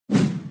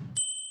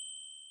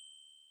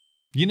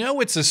You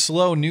know it's a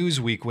slow news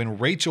week when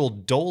Rachel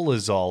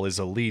Dolezal is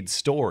a lead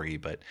story,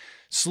 but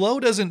slow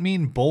doesn't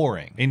mean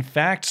boring. In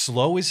fact,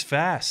 slow is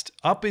fast,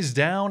 up is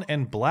down,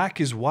 and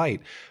black is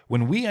white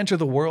when we enter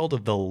the world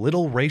of the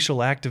little racial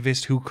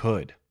activist who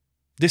could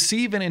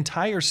deceive an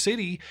entire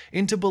city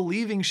into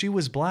believing she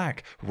was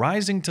black,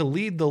 rising to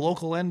lead the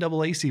local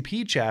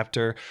NAACP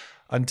chapter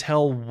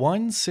until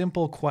one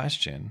simple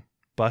question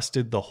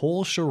busted the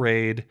whole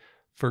charade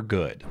for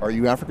good. Are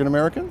you African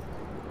American?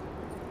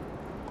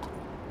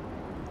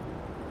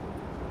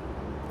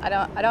 I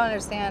don't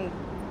understand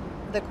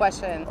the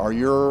question. Are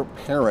your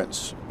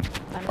parents,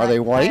 are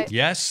they white?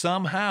 Yes,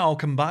 somehow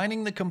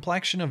combining the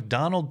complexion of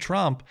Donald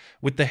Trump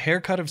with the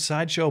haircut of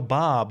Sideshow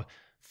Bob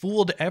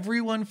fooled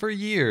everyone for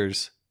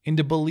years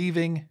into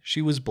believing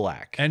she was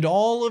black. And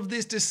all of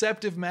this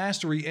deceptive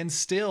mastery, and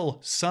still,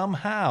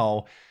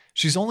 somehow,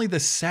 she's only the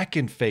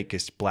second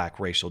fakest black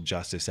racial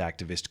justice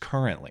activist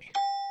currently.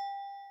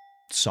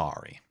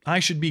 Sorry, I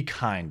should be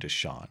kind to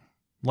Sean.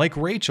 Like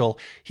Rachel,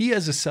 he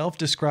has a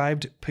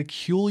self-described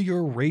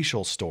peculiar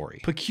racial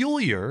story.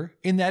 Peculiar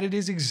in that it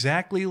is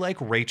exactly like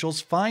Rachel's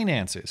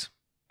finances.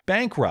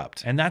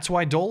 Bankrupt. And that's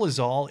why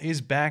Dolezal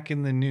is back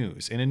in the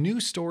news. In a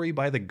new story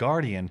by The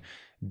Guardian,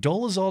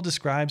 Dolezal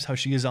describes how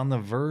she is on the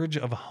verge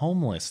of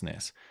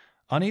homelessness,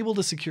 unable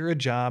to secure a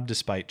job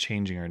despite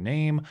changing her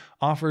name,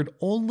 offered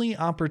only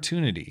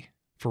opportunity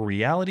for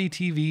reality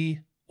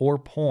TV or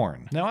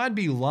porn. Now, I'd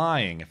be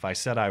lying if I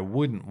said I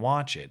wouldn't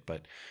watch it,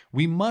 but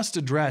we must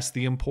address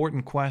the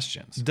important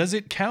questions. Does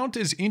it count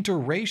as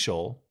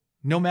interracial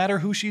no matter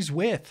who she's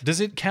with? Does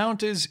it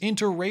count as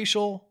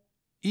interracial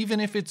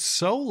even if it's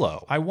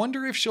solo? I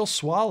wonder if she'll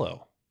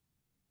swallow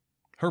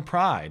her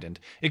pride and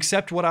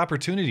accept what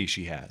opportunity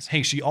she has.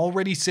 Hey, she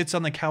already sits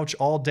on the couch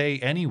all day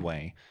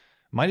anyway.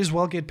 Might as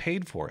well get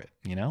paid for it,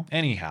 you know?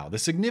 Anyhow, the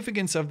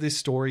significance of this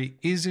story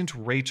isn't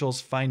Rachel's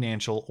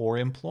financial or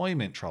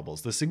employment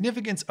troubles. The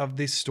significance of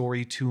this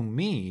story to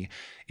me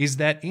is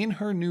that in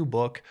her new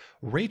book,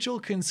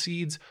 Rachel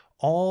concedes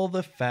all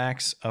the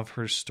facts of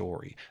her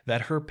story,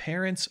 that her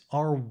parents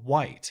are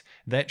white,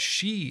 that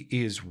she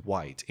is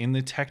white in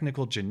the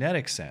technical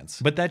genetic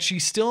sense, but that she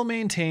still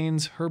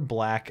maintains her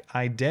black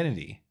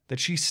identity, that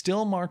she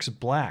still marks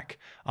black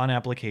on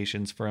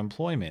applications for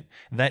employment,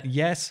 that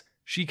yes,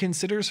 she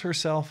considers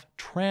herself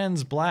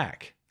trans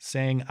black,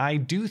 saying, I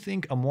do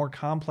think a more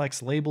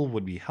complex label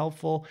would be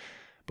helpful,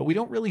 but we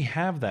don't really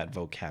have that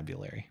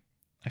vocabulary.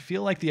 I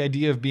feel like the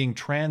idea of being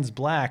trans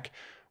black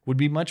would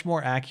be much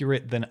more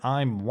accurate than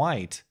I'm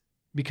white,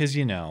 because,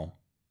 you know,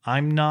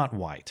 I'm not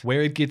white.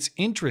 Where it gets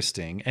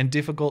interesting and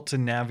difficult to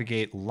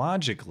navigate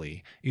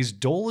logically is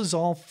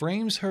Dolezal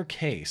frames her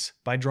case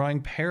by drawing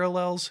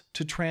parallels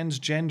to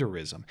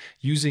transgenderism,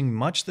 using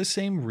much the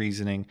same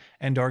reasoning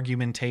and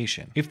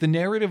argumentation. If the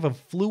narrative of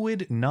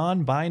fluid,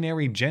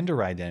 non-binary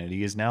gender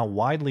identity is now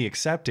widely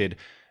accepted,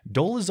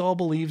 Dolezal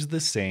believes the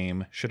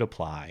same should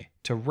apply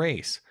to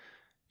race.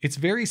 It's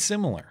very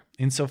similar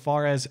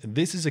insofar as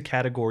this is a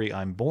category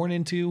I'm born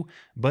into,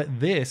 but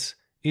this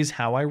is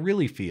how I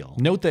really feel.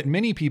 Note that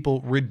many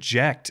people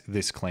reject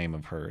this claim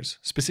of hers,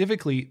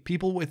 specifically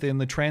people within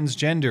the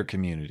transgender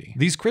community.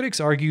 These critics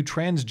argue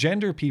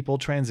transgender people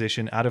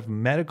transition out of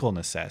medical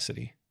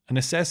necessity, a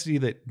necessity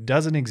that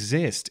doesn't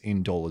exist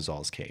in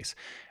Dolezal's case,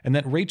 and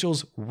that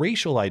Rachel's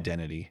racial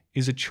identity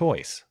is a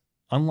choice,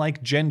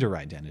 unlike gender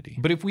identity.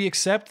 But if we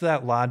accept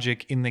that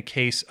logic in the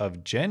case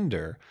of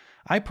gender,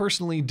 I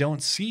personally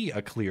don't see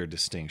a clear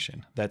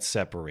distinction that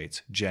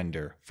separates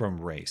gender from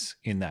race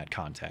in that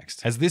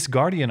context. As this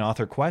Guardian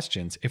author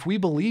questions, if we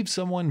believe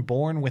someone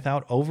born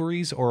without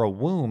ovaries or a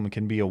womb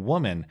can be a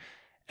woman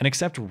and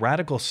accept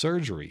radical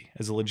surgery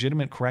as a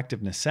legitimate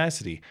corrective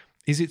necessity,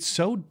 is it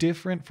so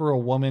different for a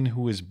woman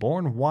who is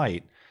born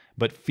white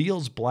but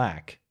feels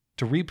black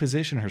to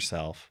reposition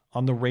herself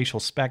on the racial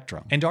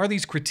spectrum? And are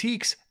these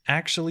critiques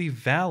actually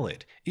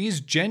valid? Is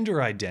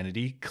gender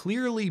identity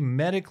clearly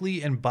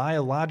medically and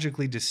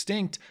biologically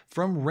distinct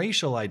from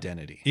racial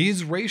identity?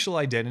 Is racial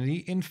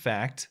identity, in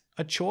fact,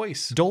 a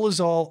choice?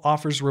 Dolezal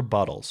offers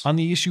rebuttals on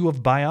the issue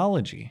of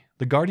biology.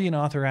 The Guardian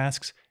author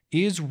asks,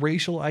 is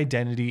racial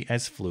identity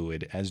as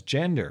fluid as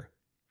gender?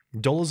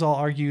 Dolezal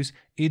argues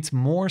it's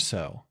more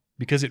so,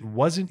 because it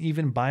wasn't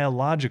even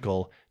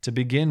biological to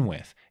begin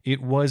with.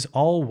 It was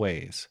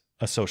always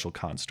a social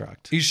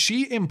construct. Is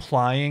she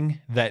implying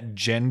that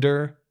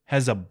gender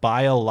has a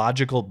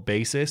biological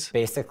basis?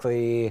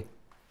 Basically,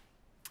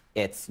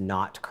 it's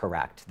not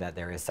correct that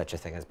there is such a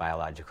thing as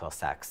biological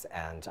sex.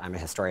 And I'm a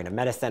historian of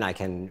medicine. I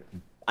can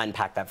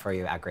unpack that for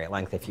you at great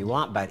length if you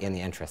want, but in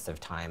the interest of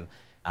time,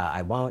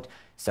 I won't.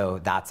 So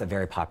that's a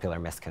very popular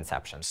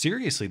misconception.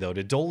 Seriously though,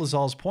 to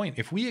Dolezal's point,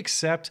 if we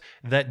accept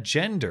that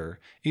gender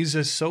is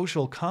a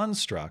social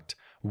construct,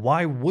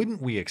 why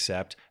wouldn't we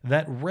accept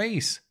that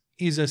race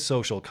is a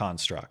social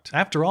construct?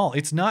 After all,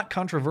 it's not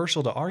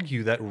controversial to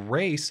argue that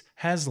race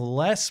has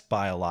less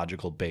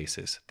biological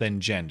basis than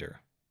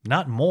gender,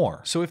 not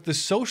more. So if the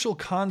social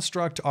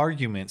construct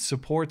argument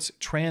supports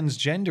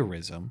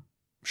transgenderism,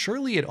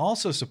 surely it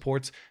also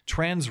supports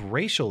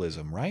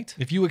transracialism, right?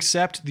 If you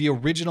accept the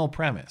original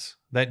premise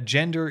that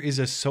gender is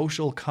a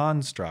social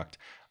construct,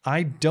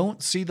 I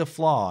don't see the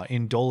flaw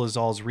in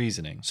Dolezal's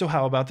reasoning. So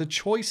how about the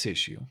choice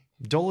issue?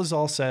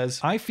 Dolezal says,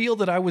 I feel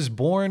that I was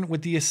born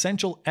with the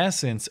essential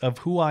essence of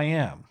who I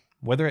am,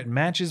 whether it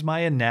matches my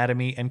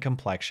anatomy and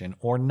complexion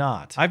or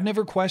not. I've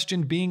never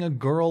questioned being a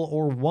girl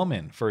or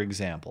woman, for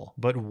example,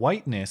 but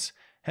whiteness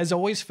has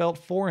always felt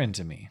foreign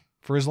to me.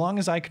 For as long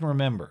as I can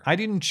remember, I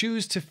didn't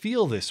choose to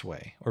feel this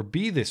way or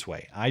be this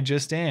way. I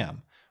just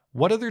am.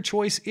 What other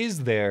choice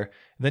is there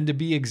than to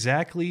be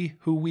exactly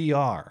who we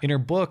are? In her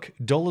book,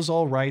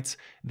 Dolezal writes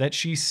that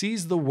she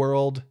sees the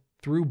world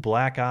through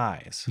black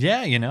eyes.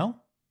 Yeah, you know,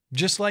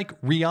 just like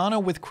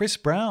Rihanna with Chris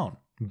Brown,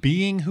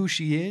 being who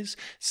she is,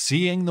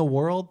 seeing the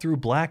world through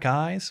black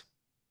eyes,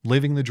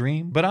 living the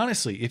dream. But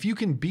honestly, if you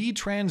can be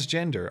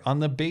transgender on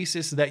the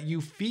basis that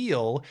you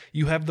feel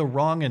you have the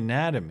wrong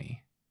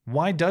anatomy,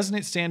 why doesn't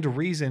it stand to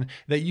reason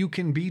that you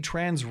can be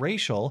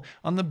transracial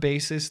on the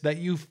basis that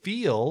you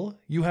feel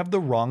you have the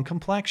wrong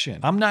complexion?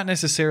 I'm not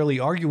necessarily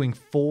arguing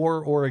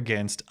for or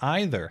against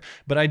either,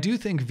 but I do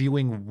think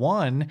viewing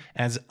one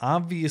as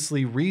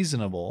obviously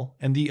reasonable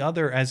and the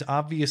other as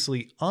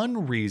obviously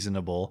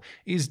unreasonable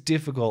is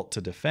difficult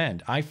to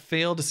defend. I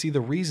fail to see the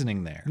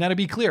reasoning there. Now, to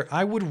be clear,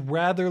 I would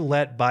rather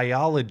let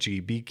biology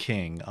be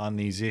king on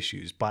these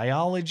issues.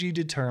 Biology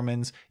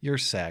determines your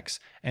sex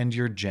and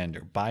your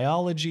gender.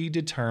 Biology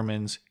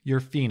determines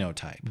your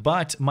phenotype.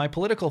 But my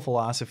political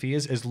philosophy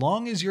is, as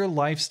long as your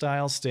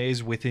lifestyle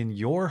stays within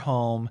your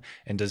home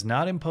and does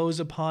not impose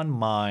upon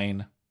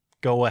mine,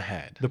 go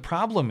ahead. The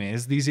problem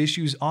is these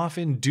issues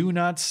often do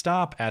not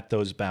stop at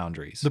those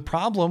boundaries. The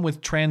problem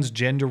with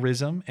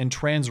transgenderism and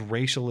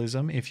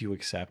transracialism, if you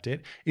accept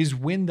it, is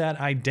when that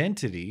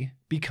identity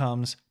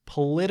becomes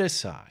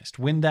politicized,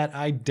 when that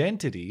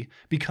identity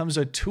becomes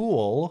a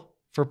tool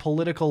for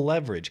political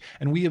leverage.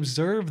 And we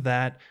observe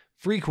that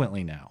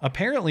frequently now.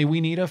 Apparently,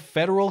 we need a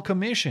federal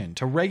commission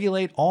to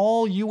regulate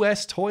all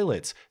U.S.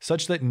 toilets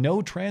such that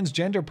no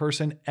transgender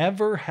person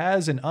ever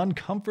has an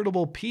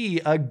uncomfortable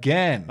pee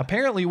again.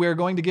 Apparently, we're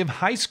going to give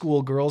high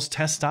school girls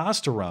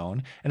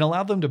testosterone and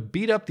allow them to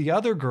beat up the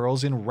other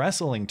girls in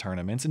wrestling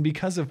tournaments. And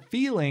because of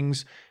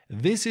feelings,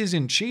 this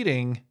isn't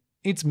cheating.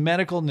 It's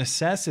medical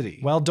necessity.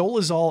 While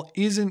Dolezal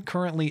isn't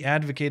currently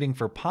advocating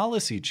for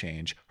policy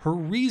change, her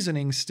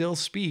reasoning still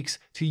speaks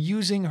to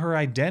using her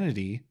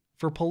identity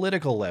for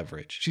political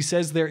leverage. She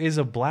says there is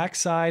a black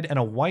side and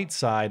a white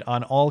side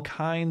on all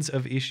kinds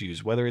of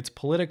issues, whether it's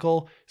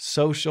political,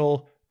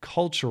 social,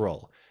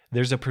 cultural.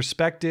 There's a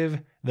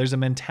perspective, there's a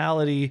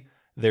mentality,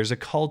 there's a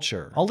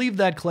culture. I'll leave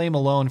that claim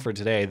alone for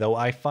today, though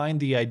I find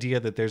the idea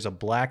that there's a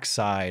black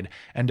side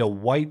and a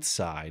white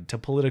side to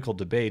political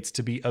debates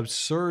to be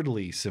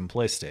absurdly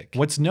simplistic.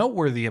 What's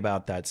noteworthy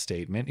about that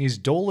statement is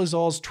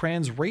Dolezal's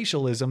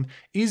transracialism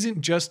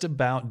isn't just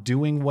about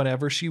doing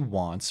whatever she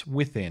wants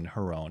within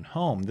her own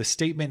home. The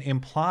statement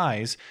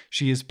implies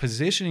she is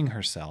positioning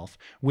herself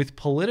with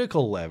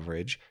political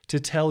leverage to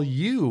tell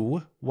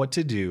you what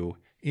to do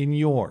in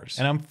yours.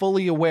 And I'm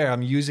fully aware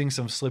I'm using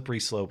some slippery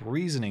slope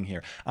reasoning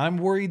here. I'm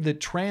worried that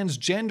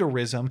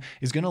transgenderism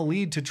is going to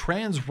lead to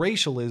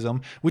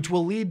transracialism, which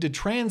will lead to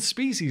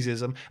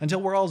transspeciesism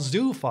until we're all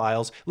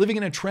zoophiles living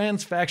in a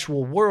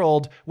transfactual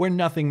world where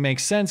nothing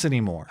makes sense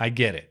anymore. I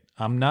get it.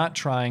 I'm not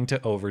trying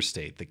to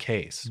overstate the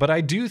case. But I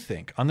do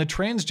think on the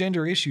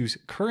transgender issues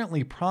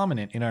currently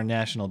prominent in our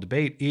national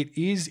debate, it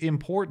is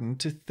important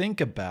to think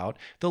about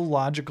the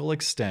logical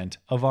extent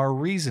of our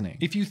reasoning.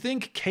 If you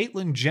think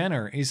Caitlyn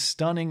Jenner is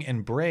stunning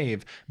and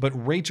brave,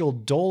 but Rachel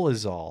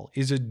Dolezal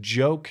is a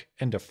joke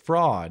and a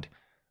fraud,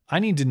 I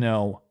need to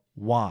know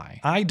why.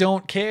 I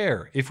don't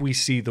care if we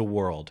see the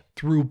world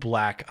through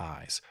black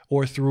eyes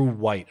or through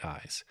white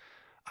eyes.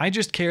 I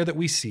just care that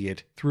we see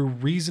it through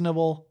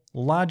reasonable,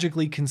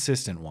 logically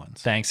consistent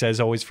ones. Thanks as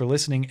always for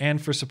listening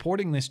and for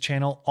supporting this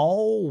channel.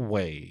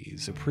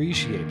 Always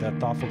appreciate that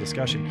thoughtful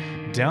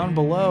discussion down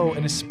below,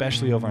 and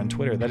especially over on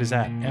Twitter. That is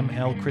at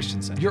ML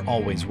Christiansen. You're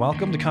always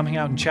welcome to come hang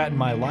out and chat in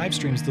my live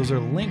streams. Those are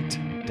linked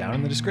down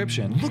in the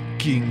description.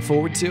 Looking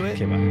forward to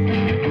it. Okay,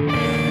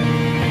 bye.